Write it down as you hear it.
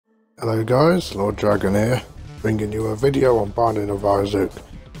Hello guys, Lord Dragon here, bringing you a video on Binding of Isaac.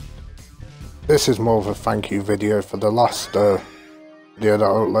 This is more of a thank you video for the last video that I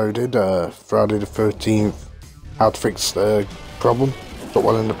uploaded, Friday the 13th, how to fix the problem. Got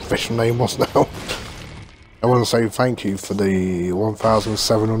what the official name was now. I want to say thank you for the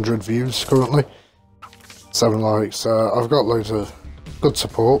 1,700 views currently. 7 likes, I've got loads of good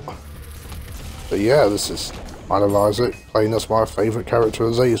support. But yeah, this is Binding of Isaac, playing as my favourite character,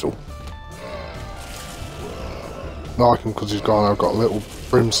 Azazel. I like him because I've got a little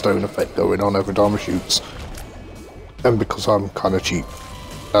brimstone effect going on every time he shoots. And because I'm kind of cheap,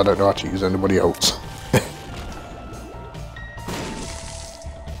 I don't know how to use anybody else. You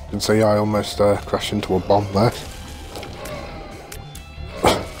can see I almost crashed into a bomb there.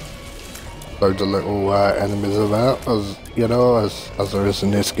 Loads of little enemies about, as you know, as there is in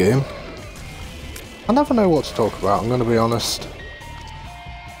this game. I never know what to talk about, I'm going to be honest.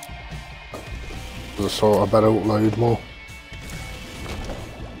 I thought I better upload more.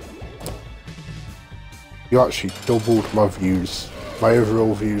 You actually doubled my views. My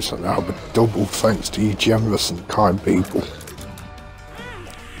overall views are now been doubled thanks to you generous and kind people.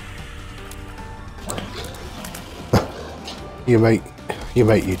 You make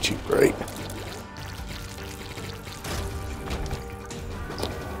YouTube great.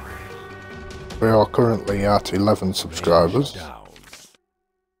 We are currently at 11 subscribers,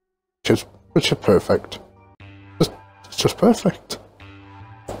 which is perfect. It's just perfect.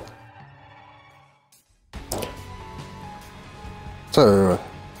 So,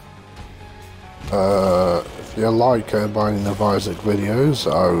 if you like Binding of Isaac videos,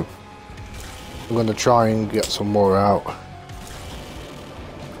 I'm going to try and get some more out.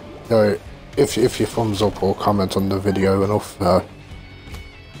 If you thumbs up or comment on the video enough,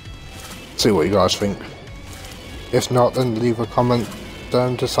 see what you guys think. If not, then leave a comment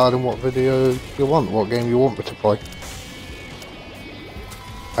down deciding what video you want, what game you want me to play.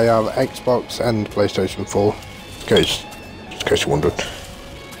 I have Xbox and PlayStation 4, just in case you're wondering.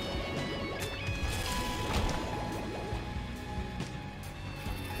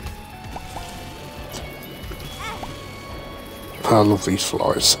 I love these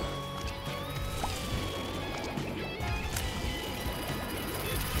flies.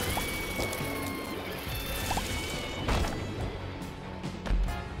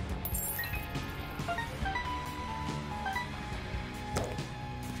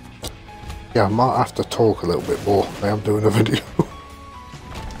 Yeah, I might have to talk a little bit more. I am doing a video.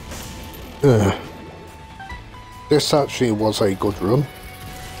 Yeah. This actually was a good run.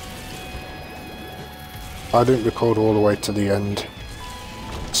 I didn't record all the way to the end.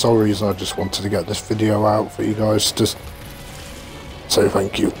 For some reason I just wanted to get this video out for you guys to say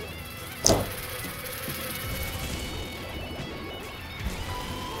thank you.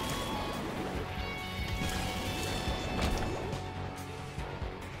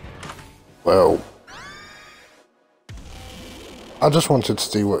 Well, I just wanted to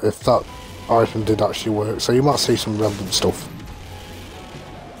see if that item did actually work, so you might see some random stuff.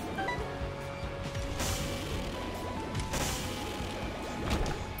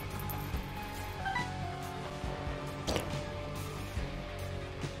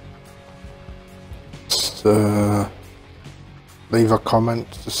 Leave a comment,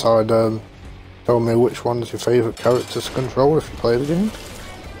 decide, tell me which one is your favourite character to control if you play the game.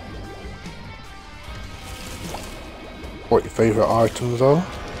 What your favourite items are.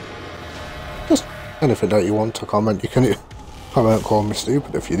 Just anything that you want to comment. You can comment, call me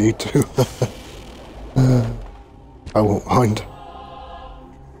stupid if you need to. I won't mind.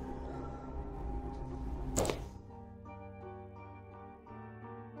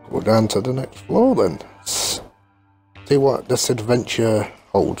 Go down to the next floor then. See what this adventure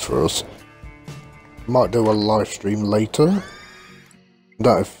holds for us. Might do a live stream later.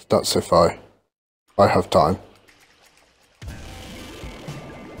 That's if I have time.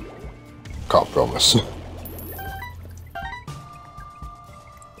 Can't promise.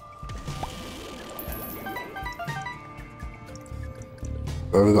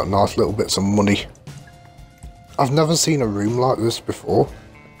 Oh, we've got nice little bits of money. I've never seen a room like this before,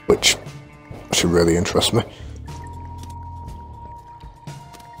 which should really interest me.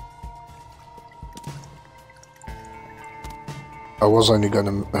 I was only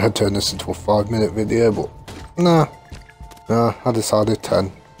going to turn this into a 5-minute video, but nah, I decided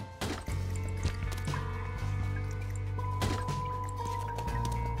 10.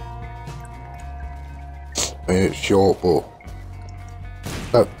 I mean, it's short,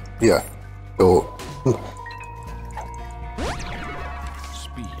 but yeah, short.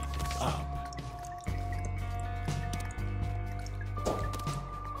 Speed up.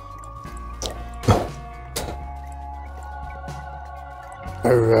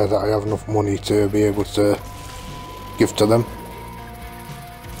 rare that I have enough money to be able to give to them.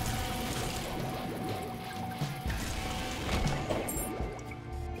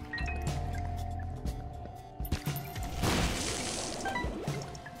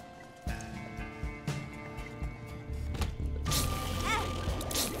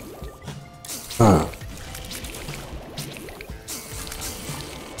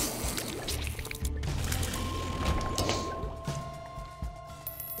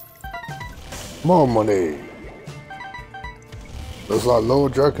 More money. Looks like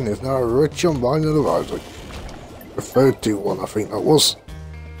Lord Dragon is now rich on Binding of Isaac. Referred to one, I think that was.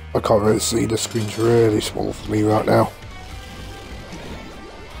 I can't really see, the screen's really small for me right now.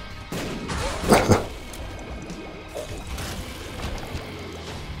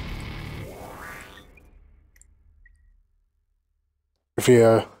 If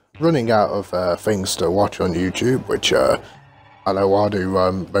you're running out of things to watch on YouTube, which I know I do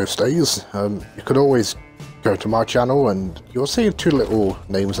most days, you could always go to my channel and you'll see two little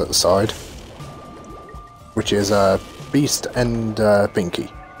names at the side, which is Beast and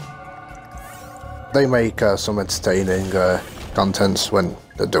Pinky. They make some entertaining contents when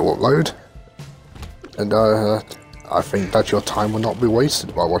they do upload, and I think that your time will not be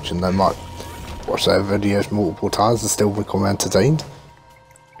wasted by watching them. Like, watch their videos multiple times and still become entertained.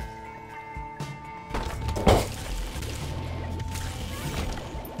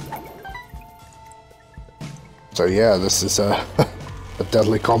 So yeah, this is a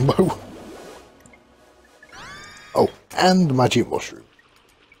deadly combo. Oh, and magic mushroom.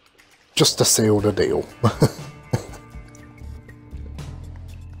 Just to seal the deal.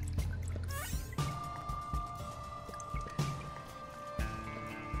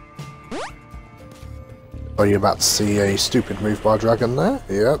 Are you about to see a stupid move by Dragon there?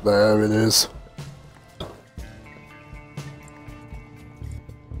 Yeah, there it is.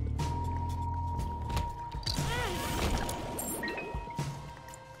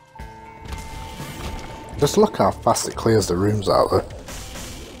 Just look how fast it clears the rooms out there.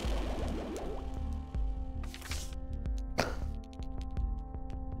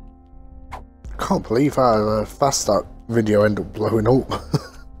 I can't believe how fast that video ended up blowing up.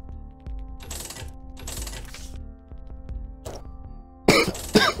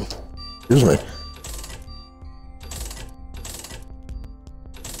 Excuse me.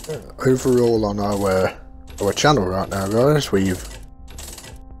 Overall on our channel right now, guys, we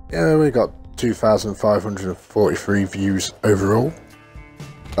got 2,543 views overall.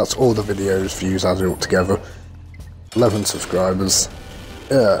 That's all the videos views added up together. 11 subscribers.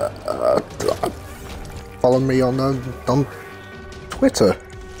 Follow me on Twitter.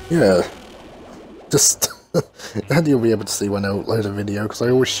 Yeah, just then you'll be able to see when I upload a video, because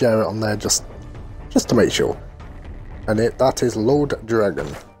I always share it on there just to make sure. And that is Lord Dragon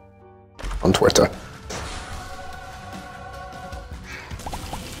on Twitter.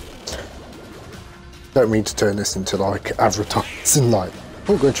 Don't mean to turn this into like advertising, like,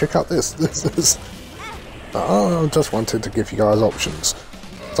 oh, go and check out this. I just wanted to give you guys options.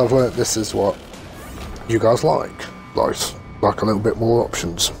 So I've learnt this is what you guys like a little bit more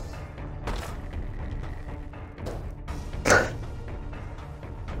options.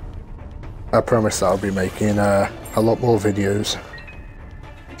 I promise that I'll be making a lot more videos.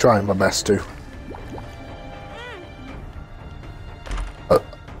 Trying my best to.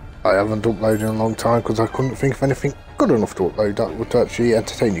 I haven't uploaded in a long time because I couldn't think of anything good enough to upload that would actually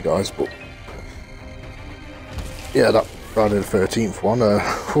entertain you guys, but yeah, that Friday the 13th one,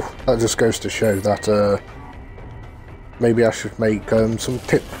 that just goes to show that maybe I should make some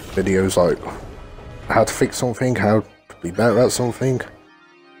tip videos, like how to fix something, how to be better at something.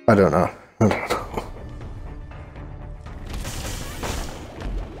 I don't know.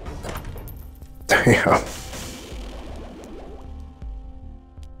 Yeah.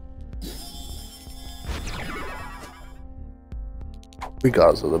 You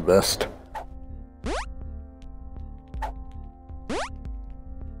guys are the best.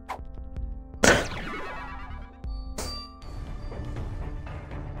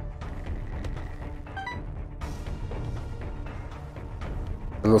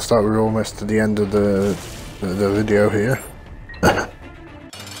 It looks like we're almost to the end of the video here.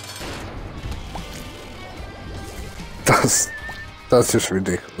 That's just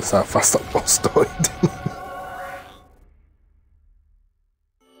ridiculous how fast that boss died.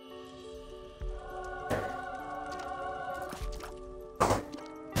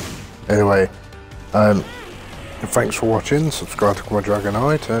 Anyway, thanks for watching, subscribe to my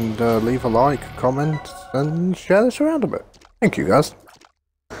Dragonite, and leave a like, comment, and share this around a bit. Thank you guys.